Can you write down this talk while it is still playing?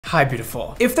Hi,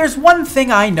 beautiful. If there's one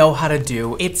thing I know how to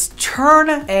do, it's turn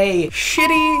a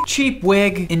shitty, cheap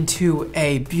wig into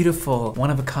a beautiful,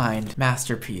 one-of-a-kind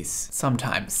masterpiece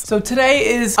sometimes. So today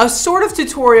is a sort of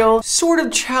tutorial, sort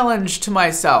of challenge to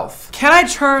myself. Can I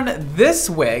turn this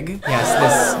wig,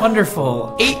 yes, this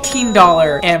wonderful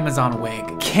 $18 Amazon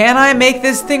wig, can I make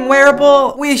this thing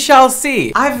wearable? We shall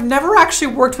see. I've never actually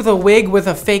worked with a wig with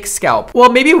a fake scalp.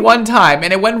 Well, maybe one time,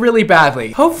 and it went really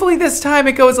badly. Hopefully this time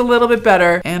it goes a little bit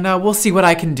better, and we'll see what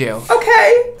I can do.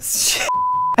 Okay.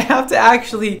 I have to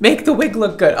actually make the wig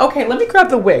look good. Okay, let me grab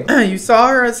the wig. You saw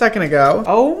her a second ago.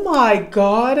 Oh my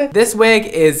God. This wig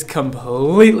is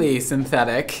completely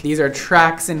synthetic. These are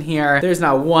tracks in here. There's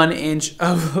not 1 inch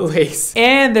of lace.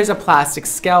 And there's a plastic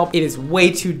scalp. It is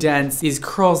way too dense. These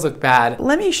curls look bad.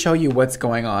 Let me show you what's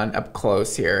going on up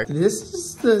close here. This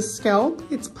is the scalp.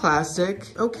 It's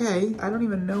plastic. Okay, I don't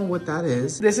even know what that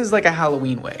is. This is like a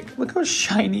Halloween wig. Look how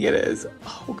shiny it is.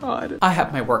 Oh God. I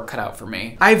have my work cut out for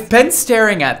me. I've been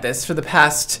staring at this for the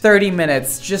past 30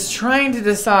 minutes, just trying to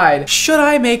decide, should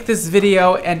I make this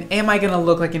video and am I gonna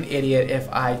look like an idiot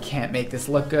if I can't make this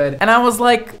look good? And I was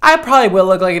like, I probably will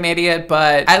look like an idiot,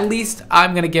 but at least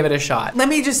I'm gonna give it a shot. Let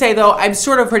me just say though, I'm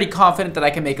sort of pretty confident that I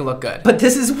can make it look good. But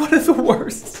this is one of the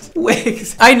worst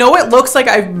wigs. I know it looks like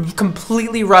I've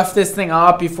completely roughed this thing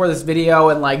up before this video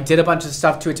and like did a bunch of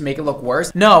stuff to it to make it look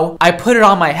worse. No, I put it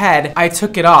on my head, I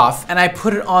took it off, and I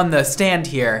put it on the stand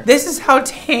here. This is how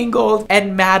tangled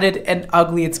and matted and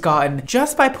ugly it's gotten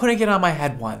just by putting it on my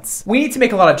head once. We need to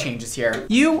make a lot of changes here.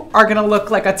 You are gonna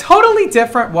look like a totally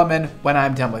different woman when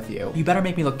I'm done with you. You better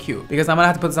make me look cute because I'm gonna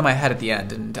have to put this on my head at the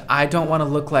end, and I don't wanna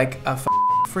look like a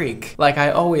freak like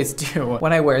I always do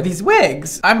when I wear these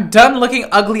wigs. I'm done looking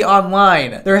ugly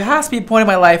online. There has to be a point in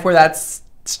my life where that's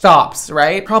stops,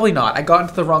 right? Probably not. I got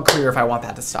into the wrong career if I want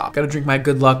that to stop. Gotta drink my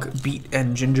good luck beet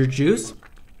and ginger juice.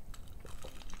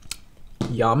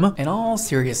 Yum. In all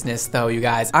seriousness though, you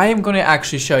guys, I am going to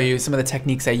actually show you some of the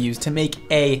techniques I use to make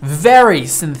a very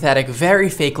synthetic, very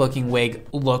fake looking wig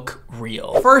look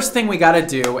real. First thing we gotta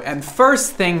do, and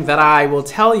first thing that I will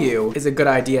tell you is a good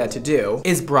idea to do,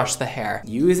 is brush the hair.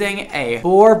 Using a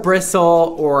boar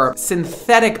bristle or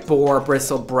synthetic boar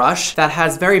bristle brush that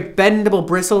has very bendable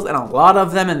bristles and a lot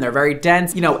of them, and they're very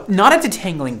dense. You know, not a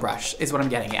detangling brush is what I'm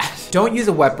getting at. Don't use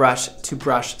a wet brush to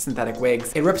brush synthetic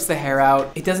wigs. It rips the hair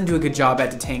out. It doesn't do a good job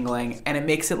at detangling, and it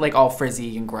makes it like all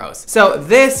frizzy and gross. So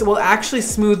this will actually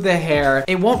smooth the hair.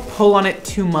 It won't pull on it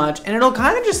too much, and it'll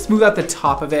kind of just smooth out the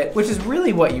top of it, which is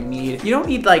really what you need. You don't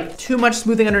need like too much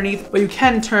smoothing underneath, but you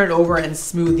can turn it over and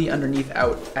smooth the underneath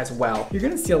out as well. You're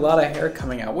gonna see a lot of hair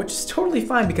coming out, which is totally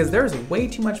fine because there's way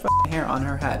too much hair on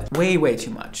her head. Way, way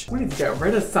too much. We need to get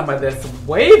rid of some of this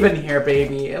wave in here,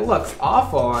 baby. It looks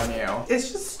awful on you.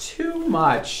 It's just too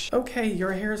much. Okay,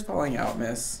 your hair is falling out,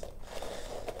 miss.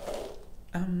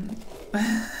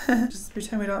 Just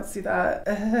pretend we don't see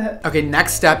that. Okay,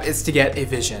 next step is to get a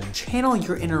vision. Channel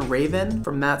your inner Raven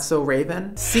from That's So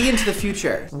Raven. See into the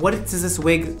future. What does this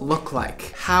wig look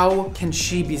like? How can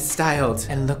she be styled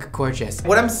and look gorgeous?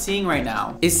 What I'm seeing right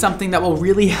now is something that will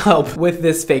really help with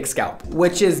this fake scalp,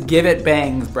 which is give it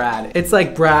bangs, Brad. It's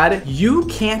like, Brad, you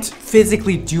can't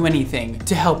physically do anything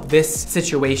to help this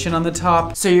situation on the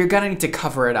top, so you're gonna need to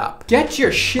cover it up. Get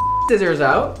your shit scissors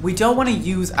out. We don't want to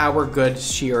use our good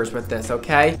shears with this,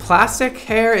 okay? Plastic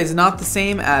hair is not the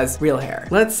same as real hair.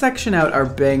 Let's section out our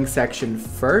bang section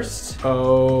first.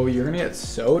 Oh, you're gonna get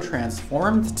so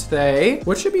transformed today.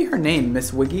 What should be her name?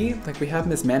 Miss Wiggy? Like, we have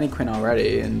Miss Mannequin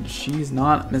already, and she's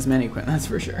not Miss Mannequin, that's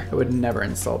for sure. I would never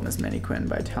insult Miss Mannequin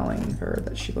by telling her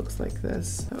that she looks like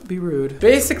this. That would be rude.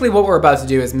 Basically, what we're about to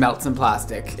do is melt some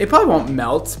plastic. It probably won't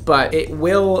melt, but it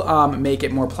will make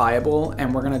it more pliable,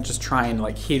 and we're gonna just try and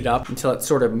like heat it up until it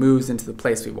sort of moves into the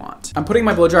place we want. I'm putting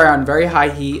my blow dryer on very high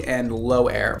heat and low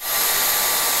air.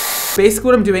 Basically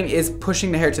what I'm doing is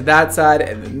pushing the hair to that side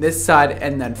and then this side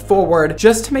and then forward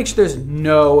just to make sure there's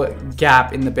no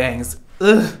gap in the bangs.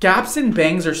 Ugh, gaps in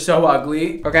bangs are so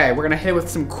ugly. Okay, we're gonna hit it with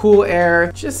some cool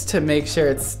air just to make sure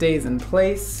it stays in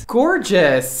place.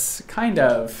 Gorgeous, kind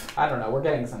of. I don't know, we're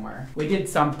getting somewhere. We did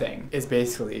something is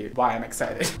basically why I'm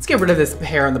excited. Let's get rid of this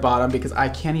hair on the bottom because I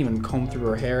can't even comb through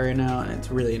her hair right now and it's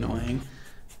really annoying.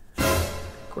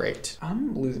 Great.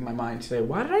 I'm losing my mind today.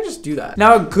 Why did I just do that?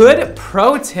 Now, a good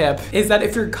pro tip is that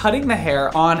if you're cutting the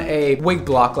hair on a wig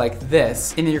block like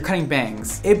this, and you're cutting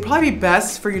bangs, it'd probably be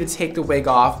best for you to take the wig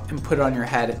off and put it on your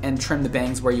head and trim the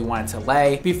bangs where you want it to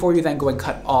lay before you then go and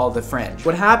cut all the fringe.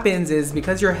 What happens is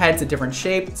because your head's a different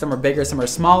shape, some are bigger, some are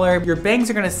smaller, your bangs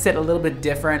are gonna sit a little bit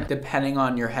different depending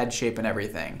on your head shape and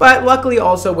everything. But luckily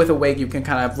also with a wig, you can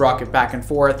kind of rock it back and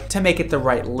forth to make it the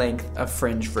right length of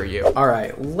fringe for you. All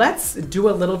right, let's do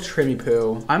a little trimmy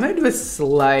poo. I'm gonna do a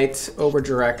slight over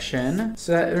direction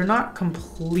so that they're not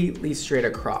completely straight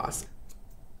across.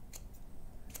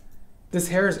 This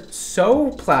hair is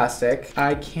so plastic,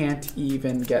 I can't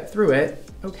even get through it.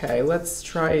 Okay, let's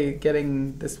try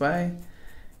getting this way.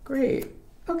 Great.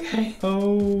 Okay.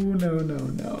 Oh, no, no,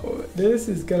 no. This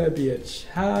is gonna be a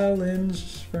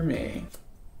challenge for me.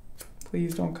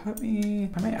 Please don't cut me.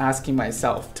 Why am I asking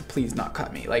myself to please not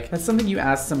cut me? Like, that's something you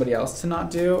ask somebody else to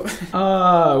not do.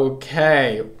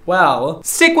 Okay, well,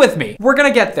 stick with me. We're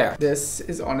gonna get there. This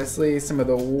is honestly some of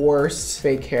the worst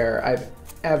fake hair I've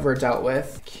ever dealt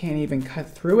with. Can't even cut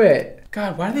through it.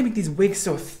 God, why do they make these wigs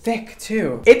so thick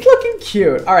too? It's looking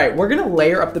cute. All right, we're gonna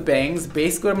layer up the bangs.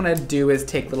 Basically what I'm gonna do is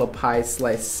take little pie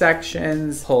slice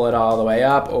sections, pull it all the way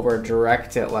up, over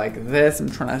direct it like this. I'm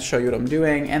trying to show you what I'm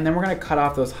doing. And then we're gonna cut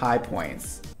off those high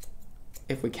points,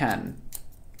 if we can.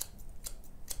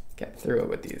 Get through it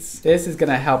with these. This is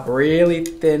gonna help really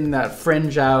thin that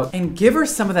fringe out and give her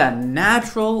some of that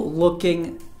natural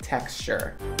looking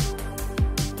texture.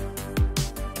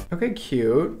 Okay,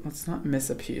 cute. Let's not miss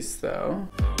a piece though.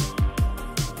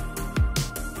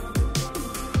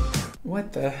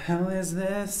 What the hell is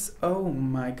this? Oh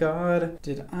my god.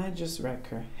 Did I just wreck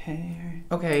her hair?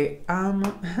 Okay,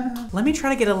 let me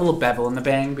try to get a little bevel in the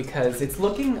bang because it's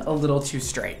looking a little too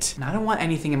straight. And I don't want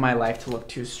anything in my life to look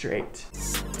too straight.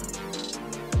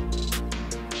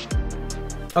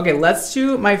 Okay, let's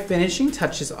do my finishing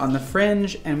touches on the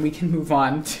fringe and we can move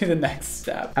on to the next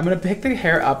step. I'm gonna pick the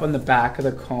hair up on the back of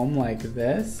the comb like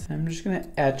this. I'm just gonna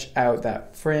etch out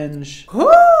that fringe.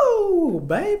 Woo,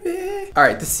 baby. All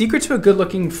right, the secret to a good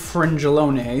looking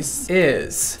fringelones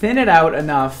is thin it out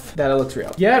enough that it looks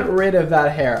real. Get rid of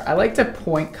that hair. I like to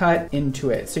point cut into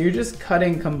it. So you're just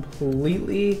cutting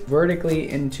completely vertically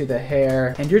into the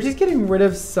hair and you're just getting rid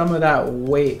of some of that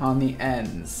weight on the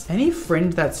ends. Any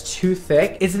fringe that's too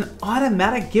thick is an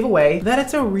automatic giveaway that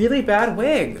it's a really bad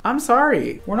wig. I'm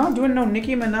sorry. We're not doing no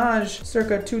Nicki Minaj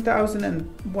circa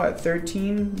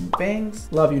 2013 bangs.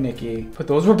 Love you, Nicki, but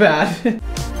those were bad.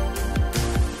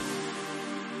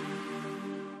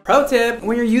 Pro tip,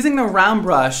 when you're using the round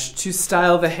brush to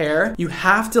style the hair, you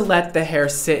have to let the hair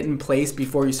sit in place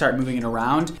before you start moving it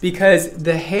around because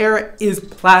the hair is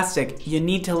plastic. You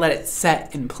need to let it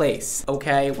set in place,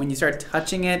 okay? When you start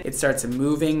touching it, it starts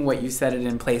moving what you set it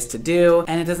in place to do,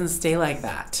 and it doesn't stay like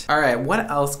that. All right, what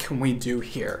else can we do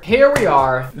here? Here we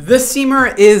are. The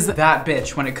steamer is that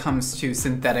bitch when it comes to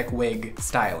synthetic wig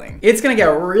styling. It's gonna get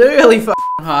really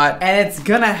hot and it's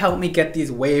gonna help me get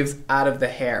these waves out of the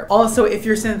hair. Also, if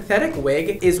your synthetic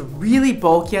wig is really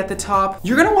bulky at the top,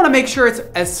 you're gonna wanna make sure it's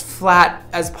as flat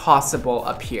as possible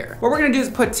up here. What we're gonna do is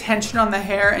put tension on the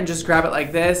hair and just grab it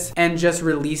like this and just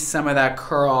release some of that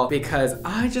curl because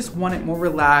I just want it more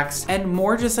relaxed and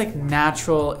more just like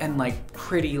natural and like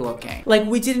pretty looking. Like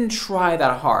we didn't try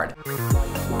that hard.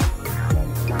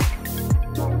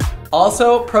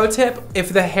 Also, pro tip,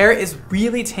 if the hair is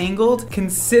really tangled,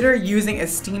 consider using a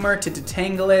steamer to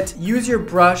detangle it. Use your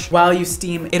brush while you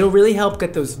steam. It'll really help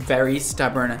get those very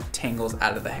stubborn tangles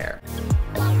out of the hair.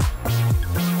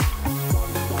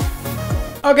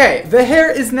 Okay, the hair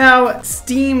is now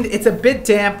steamed. It's a bit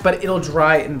damp, but it'll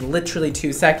dry in literally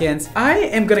 2 seconds. I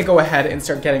am gonna go ahead and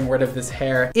start getting rid of this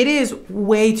hair. It is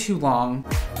way too long.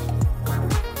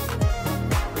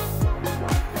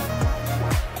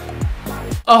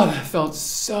 Oh, that felt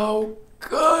so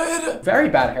good. Very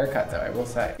bad haircut though, I will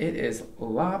say. It is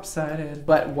lopsided,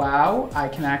 but wow, I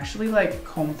can actually like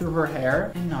comb through her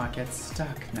hair and not get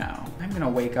stuck now. I'm gonna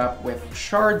wake up with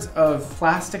shards of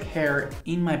plastic hair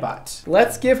in my butt.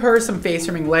 Let's give her some face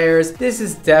trimming layers. This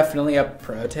is definitely a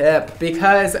pro tip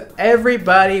because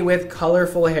everybody with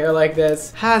colorful hair like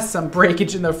this has some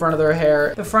breakage in the front of their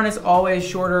hair. The front is always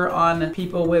shorter on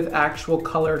people with actual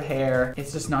colored hair.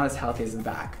 It's just not as healthy as the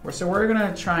back. So we're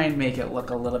gonna try and make it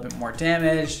look a little bit more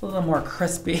damaged, a little more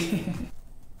crispy.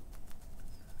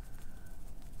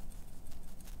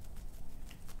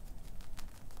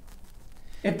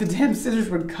 If the damn scissors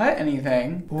would cut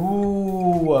anything.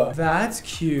 Ooh, that's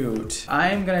cute.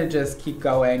 I'm gonna just keep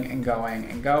going and going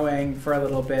and going for a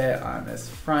little bit on this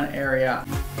front area.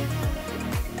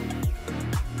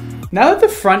 Now that the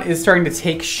front is starting to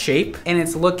take shape and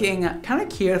it's looking kind of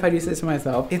cute if I do say so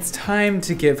myself, it's time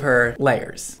to give her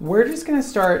layers. We're just gonna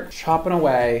start chopping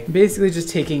away, basically just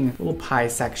taking little pie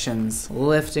sections,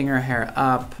 lifting her hair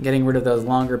up, getting rid of those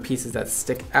longer pieces that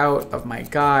stick out of my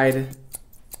guide,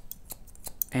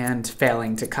 and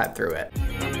failing to cut through it.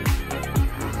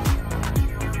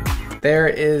 There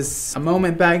is a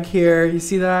moment back here, you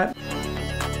see that?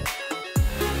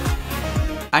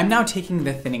 I I'm now taking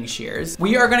the thinning shears.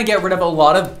 We are gonna get rid of a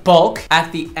lot of bulk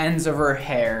at the ends of her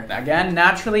hair. Again,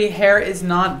 naturally, hair is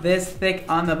not this thick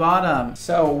on the bottom.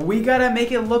 So we gotta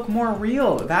make it look more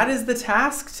real. That is the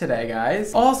task today,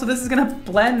 guys. Also, this is gonna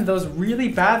blend those really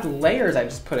bad layers I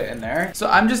just put it in there. So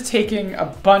I'm just taking a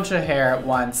bunch of hair at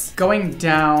once, going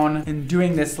down and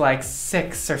doing this like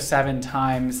 6 or 7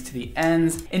 times to the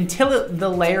ends until the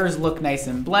layers look nice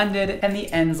and blended and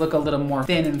the ends look a little more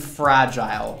thin and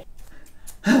fragile.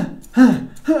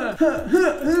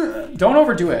 Don't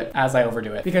overdo it as I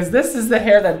overdo it, because this is the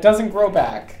hair that doesn't grow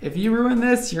back. If you ruin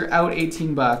this, you're out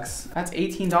 18 bucks. That's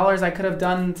 $18 I could have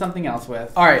done something else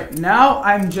with. All right, now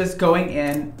I'm just going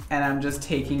in and I'm just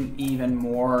taking even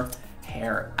more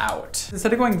hair out.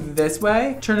 Instead of going this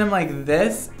way, turn them like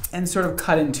this and sort of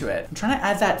cut into it. I'm trying to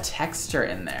add that texture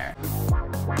in there.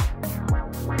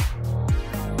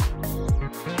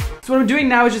 So what I'm doing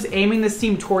now is just aiming the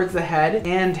seam towards the head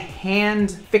and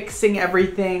hand fixing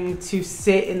everything to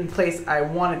sit in place I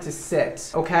want it to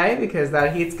sit, okay? Because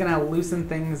that heat's gonna loosen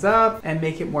things up and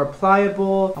make it more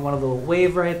pliable. I want a little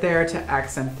wave right there to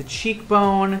accent the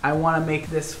cheekbone. I wanna make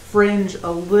this fringe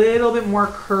a little bit more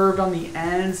curved on the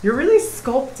ends. You're really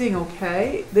sculpting,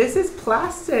 okay? This is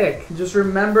plastic. Just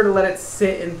remember to let it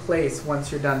sit in place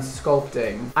once you're done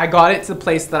sculpting. I got it to the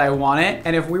place that I want it,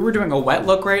 and if we were doing a wet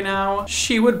look right now,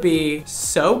 she would be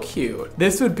so cute.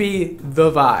 This would be the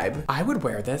vibe. I would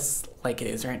wear this like it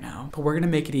is right now, but we're gonna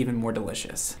make it even more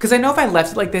delicious. Because I know if I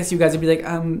left it like this, you guys would be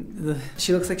like,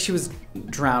 she looks like she was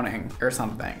drowning or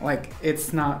something. Like,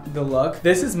 it's not the look.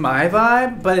 This is my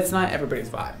vibe, but it's not everybody's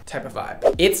type of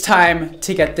vibe. It's time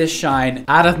to get this shine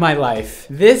out of my life.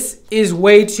 This is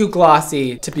way too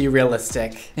glossy to be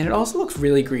realistic. And it also looks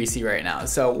really greasy right now.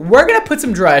 So we're gonna put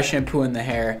some dry shampoo in the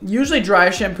hair. Usually dry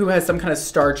shampoo has some kind of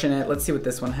starch in it. Let's see what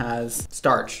this one has.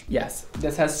 Starch, yes,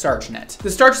 this has starch in it.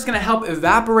 The starch is gonna help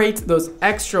evaporate those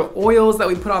extra oils that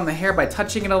we put on the hair by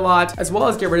touching it a lot, as well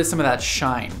as get rid of some of that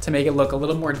shine to make it look a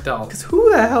little more dull. Because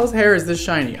who the hell's hair is this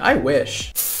shiny? I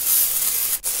wish.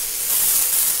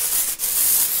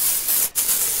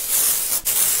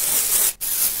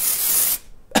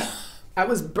 I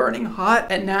was burning hot,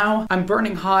 and now I'm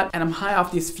burning hot and I'm high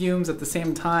off these fumes at the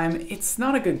same time. It's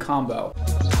not a good combo.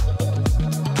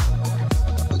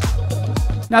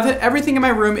 Now that everything in my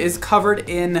room is covered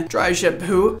in dry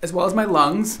shampoo, as well as my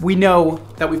lungs, we know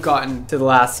that we've gotten to the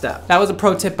last step. That was a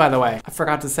pro tip, by the way. I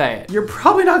forgot to say it. You're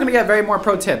probably not gonna get very more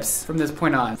pro tips from this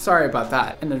point on. Sorry about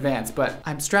that in advance, but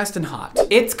I'm stressed and hot.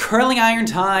 It's curling iron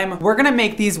time. We're gonna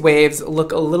make these waves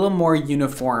look a little more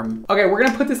uniform. Okay, we're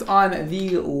gonna put this on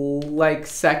the like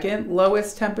second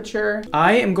lowest temperature.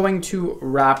 I am going to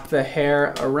wrap the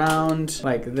hair around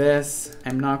like this.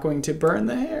 I'm not going to burn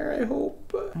the hair, I hope.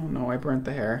 Oh no, I burnt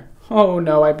the hair. Oh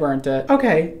no, I burnt it.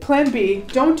 Okay, plan B.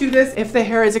 Don't do this if the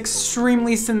hair is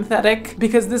extremely synthetic,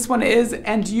 because this one is,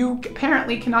 and you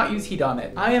apparently cannot use heat on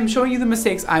it. I am showing you the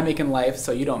mistakes I make in life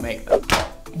so you don't make them.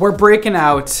 We're breaking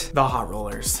out the hot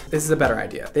rollers. This is a better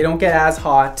idea. They don't get as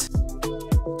hot.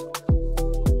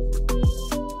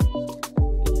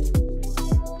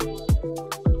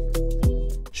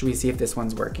 Should we see if this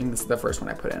one's working? This is the first one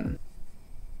I put in.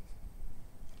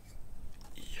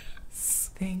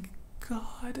 Thank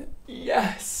God.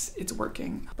 Yes, it's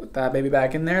working. Put that baby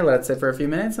back in there, let it sit for a few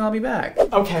minutes, and I'll be back.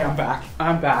 Okay, I'm back.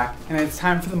 I'm back. And it's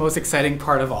time for the most exciting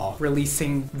part of all,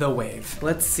 releasing the wave.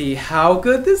 Let's see how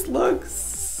good this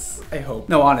looks. I hope.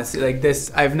 No, honestly, like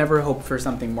this, I've never hoped for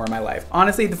something more in my life.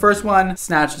 Honestly, the first one,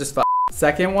 snatched as fuck.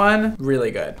 Second one,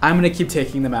 really good. I'm gonna keep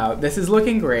taking them out. This is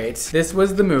looking great. This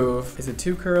was the move. Is it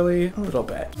too curly? A little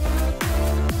bit.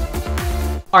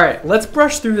 All right, let's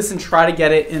brush through this and try to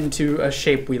get it into a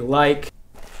shape we like.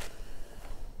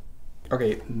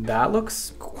 Okay, that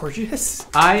looks gorgeous.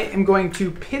 I am going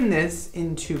to pin this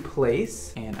into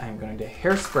place, and I'm going to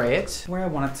hairspray it where I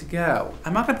want it to go.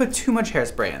 I'm not gonna put too much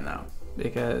hairspray in though,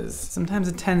 because sometimes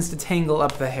it tends to tangle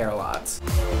up the hair lots.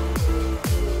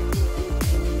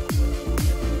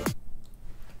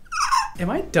 Am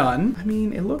I done? I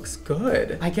mean, it looks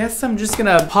good. I guess I'm just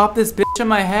gonna pop this bitch on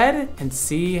my head and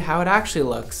see how it actually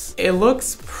looks. It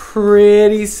looks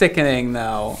pretty sickening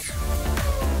though.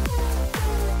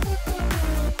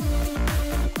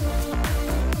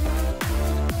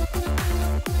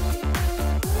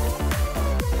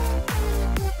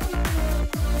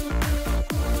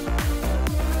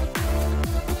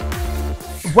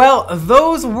 Well,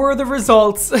 those were the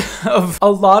results of a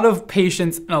lot of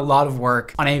patience and a lot of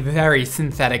work on a very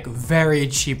synthetic, very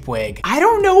cheap wig. I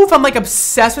don't know if I'm like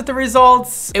obsessed with the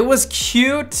results. It was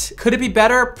cute. Could it be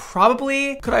better?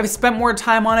 Probably. Could I have spent more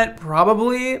time on it?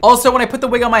 Probably. Also, when I put the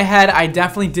wig on my head, I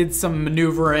definitely did some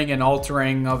maneuvering and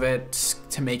altering of it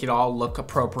to make it all look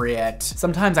appropriate.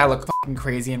 Sometimes I look fucking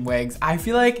crazy in wigs. I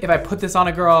feel like if I put this on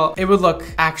a girl, it would look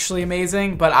actually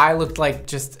amazing, but I looked like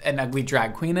just an ugly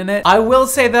drag queen in it. I will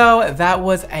say though, that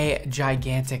was a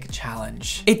gigantic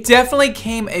challenge. It definitely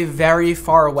came a very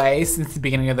far way since the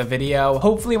beginning of the video.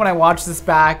 Hopefully when I watch this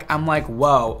back, I'm like,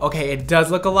 whoa, okay, it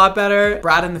does look a lot better.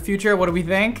 Brad, in the future, what do we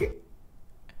think?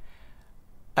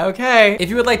 Okay, if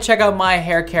you would like to check out my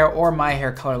hair care or my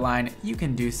hair color line, you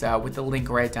can do so with the link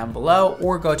right down below,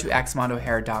 or go to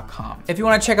xmondohair.com. If you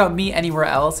want to check out me anywhere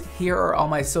else, here are all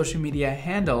my social media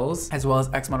handles, as well as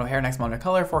Xmondo Hair and Xmondo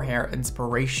Color for hair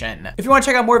inspiration. If you want to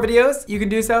check out more videos, you can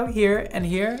do so here and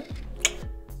here.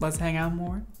 Let's hang out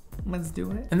more. Let's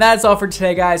do it. And that's all for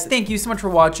today, guys. Thank you so much for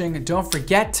watching. Don't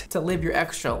forget to live your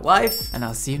extra life, and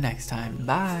I'll see you next time.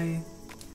 Bye.